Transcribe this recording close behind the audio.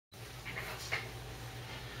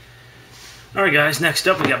Alright guys, next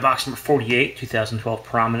up we got box number 48, 2012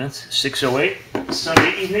 Prominence, 608,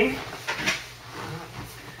 Sunday evening.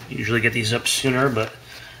 Usually get these up sooner, but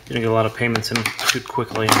didn't get a lot of payments in too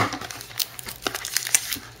quickly.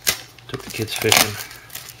 Took the kids fishing.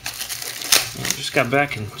 And just got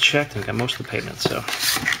back and checked and got most of the payments, so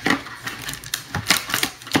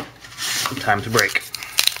time to break.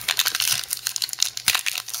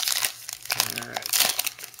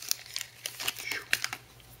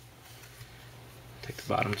 Take the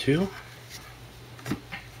bottom two.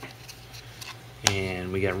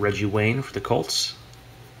 And we got Reggie Wayne for the Colts.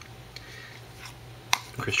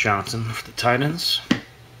 Chris Johnson for the Titans.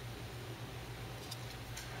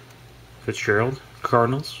 Fitzgerald,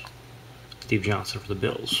 Cardinals. Steve Johnson for the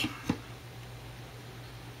Bills.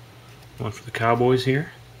 One for the Cowboys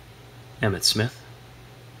here. Emmitt Smith.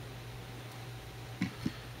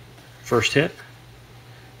 First hit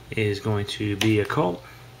is going to be a Colt.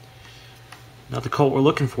 Not the Colt we're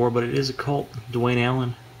looking for, but it is a Colt. Dwayne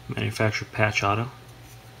Allen, manufactured patch auto.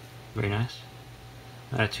 Very nice.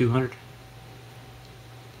 Out of 200.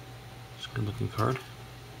 It's a good looking card.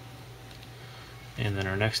 And then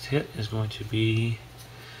our next hit is going to be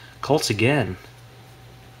Colts again.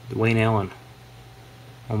 Dwayne Allen.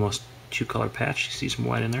 Almost two-color patch. You see some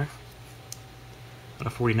white in there. Out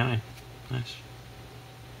of 49. Nice.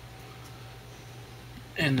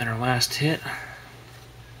 And then our last hit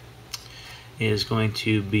is going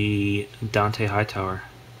to be Dante Hightower,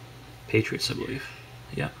 Patriots, I believe.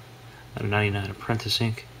 Yep. Out of 99, Apprentice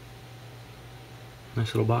Ink.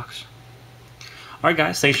 Nice little box. Alright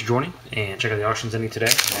guys, thanks for joining, and check out the auctions ending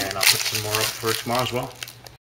today, and I'll put some more up for tomorrow as well.